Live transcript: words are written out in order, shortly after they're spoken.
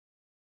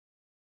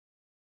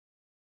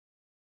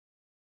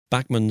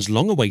Bachmann's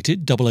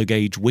long-awaited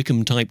double-O-gauge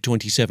Wickham Type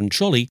 27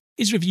 trolley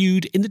is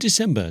reviewed in the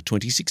December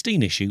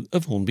 2016 issue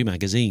of Hornby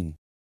magazine.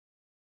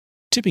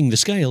 Tipping the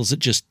scales at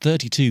just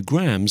 32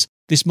 grams,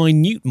 this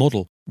minute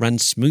model ran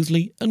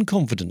smoothly and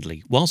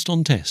confidently whilst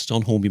on test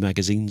on Hornby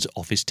magazine's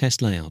office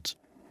test layout.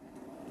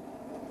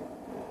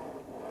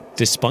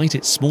 Despite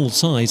its small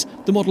size,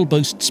 the model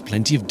boasts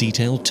plenty of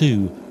detail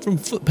too, from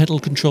foot pedal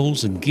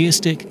controls and gear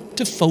stick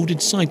to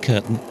folded side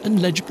curtain and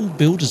legible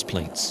builder's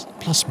plates,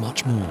 plus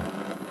much more.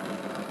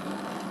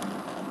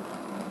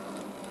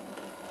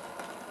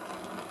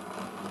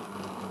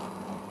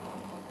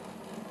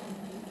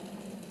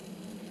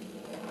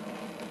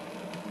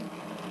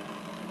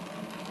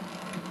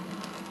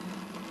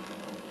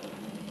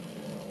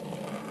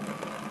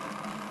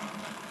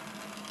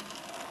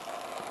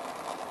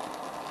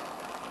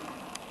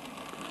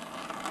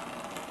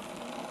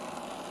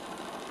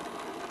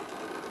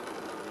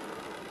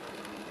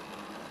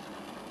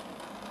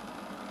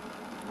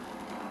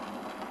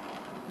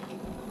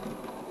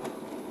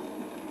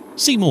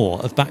 See more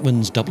of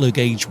Bachmann's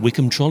double-O-gauge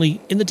Wickham Trolley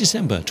in the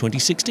December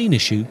 2016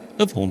 issue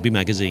of Hornby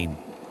magazine.